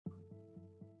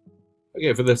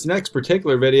Okay, for this next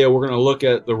particular video, we're going to look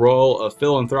at the role of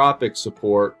philanthropic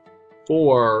support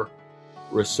for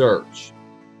research.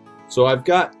 So I've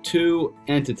got two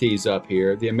entities up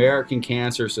here, the American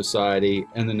Cancer Society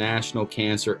and the National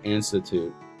Cancer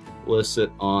Institute,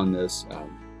 listed on this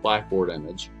Blackboard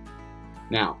image.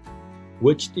 Now,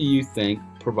 which do you think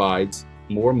provides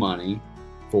more money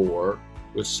for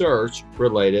research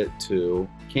related to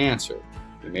cancer?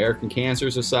 The American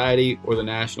Cancer Society or the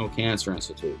National Cancer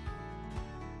Institute?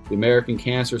 The American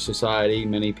Cancer Society,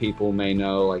 many people may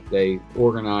know, like they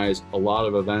organize a lot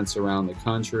of events around the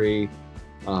country.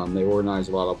 They organize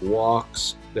a lot of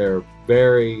walks. They're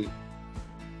very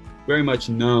much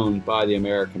known by the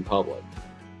American public.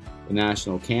 The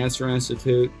National Cancer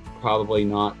Institute, probably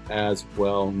not as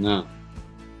well known.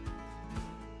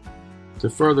 To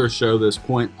further show this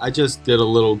point, I just did a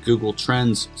little Google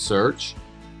Trends search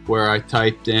where I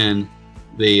typed in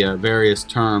the various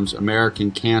terms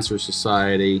American Cancer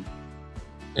Society,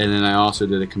 and then I also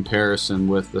did a comparison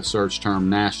with the search term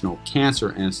National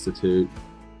Cancer Institute,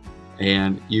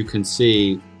 and you can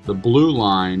see the blue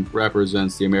line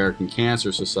represents the American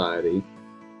Cancer Society.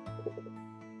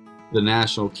 The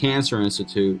National Cancer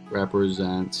Institute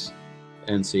represents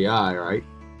NCI, right?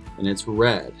 And it's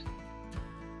red.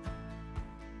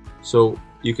 So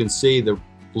you can see the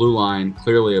blue line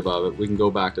clearly above it. We can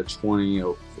go back to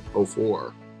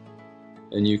 2004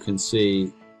 and you can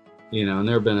see, and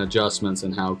there have been adjustments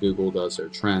in how Google does their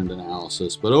trend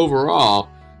analysis, but overall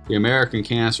the American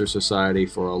Cancer Society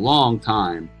for a long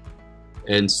time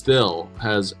and still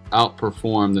has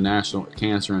outperformed the National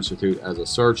Cancer Institute as a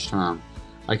search term.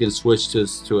 I can switch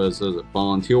this to as a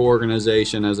volunteer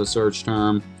organization as a search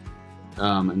term,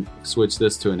 and switch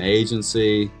this to an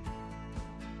agency,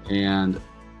 and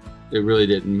it really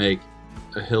didn't make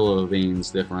a hill of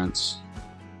beans difference.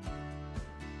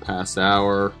 Past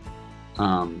hour,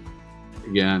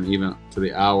 again, even to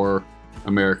the hour,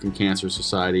 American Cancer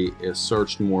Society is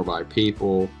searched more by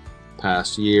people.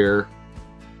 Past year,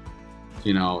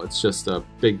 it's just a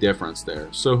big difference there.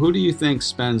 So who do you think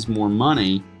spends more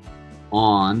money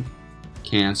on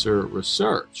cancer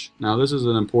research? Now, this is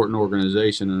an important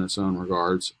organization in its own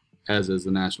regards, as is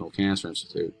the National Cancer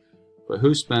Institute. But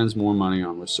who spends more money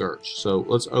on research? So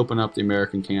let's open up the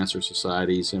American Cancer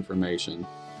Society's information.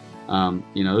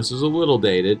 This is a little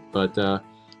dated, but the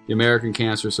American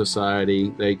Cancer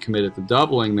Society, they committed to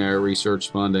doubling their research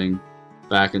funding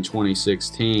back in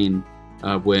 2016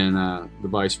 when the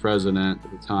Vice President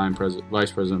at the time,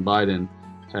 Vice President Biden,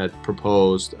 had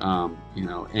proposed,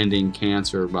 ending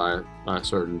cancer by a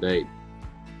certain date.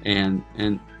 And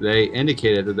they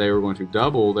indicated that they were going to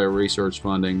double their research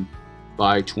funding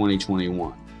by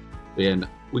 2021. And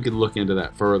we could look into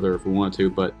that further if we want to,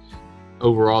 but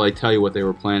overall they tell you what they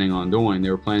were planning on doing.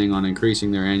 They were planning on increasing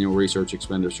their annual research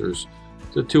expenditures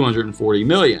to $240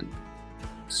 million.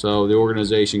 So the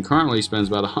organization currently spends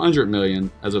about $100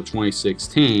 million as of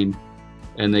 2016,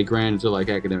 and they grant it to like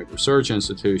academic research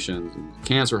institutions and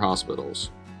cancer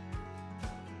hospitals.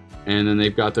 And then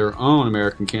they've got their own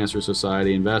American Cancer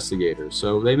Society investigators.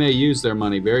 So they may use their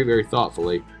money very, very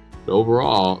thoughtfully. But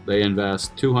overall, they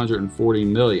invest $240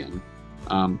 million,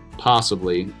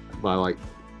 possibly by like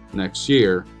next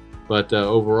year. But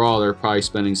overall, they're probably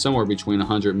spending somewhere between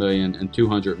 $100 million and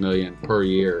 $200 million per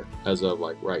year as of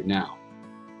like right now.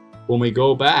 When we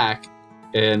go back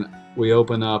and we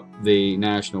open up the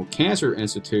National Cancer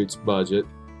Institute's budget,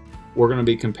 we're going to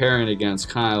be comparing against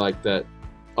kind of like that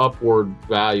upward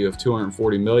value of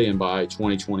 $240 million by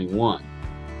 2021.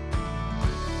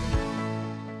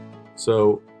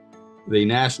 So the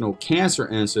National Cancer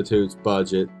Institute's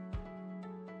budget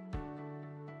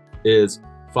is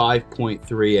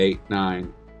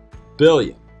 $5.389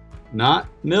 billion, not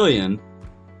million,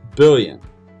 billion.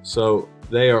 So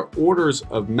they are orders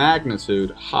of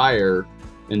magnitude higher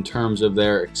in terms of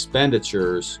their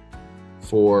expenditures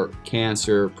for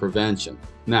cancer prevention.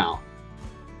 Now,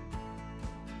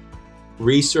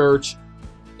 research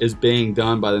is being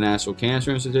done by the National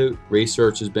Cancer Institute.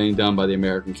 Research is being done by the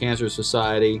American Cancer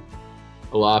Society.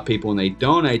 A lot of people, when they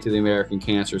donate to the American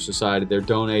Cancer Society, they're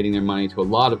donating their money to a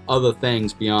lot of other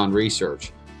things beyond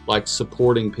research, like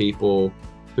supporting people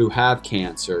who have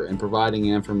cancer and providing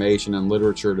information and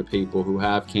literature to people who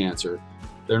have cancer.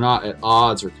 They're not at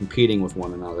odds or competing with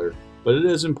one another, but it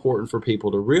is important for people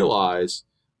to realize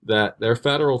that their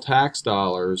federal tax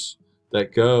dollars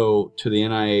that go to the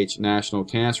NIH National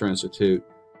Cancer Institute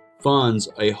funds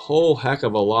a whole heck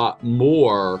of a lot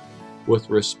more with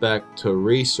respect to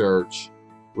research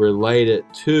related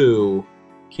to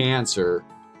cancer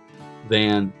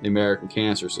than the American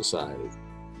Cancer Society.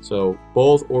 So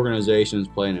both organizations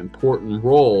play an important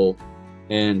role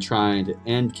in trying to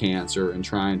end cancer and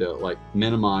trying to like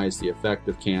minimize the effect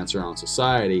of cancer on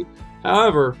society.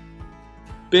 However,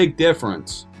 big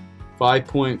difference,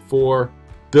 $5.4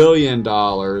 billion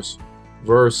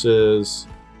versus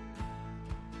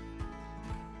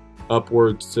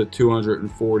upwards to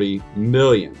 240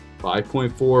 million.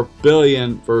 5.4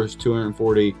 billion versus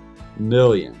 240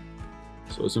 million.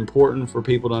 So it's important for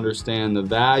people to understand the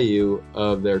value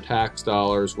of their tax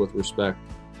dollars with respect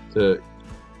to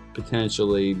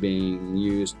potentially being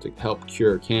used to help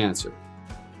cure cancer.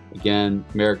 Again,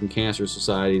 American Cancer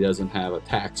Society doesn't have a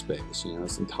tax base. You know,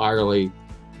 it's entirely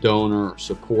donor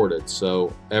supported.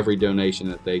 So every donation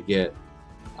that they get,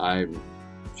 I'm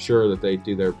sure that they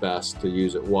do their best to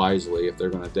use it wisely if they're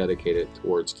going to dedicate it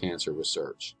towards cancer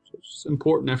research. So it's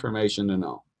important information to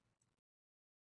know.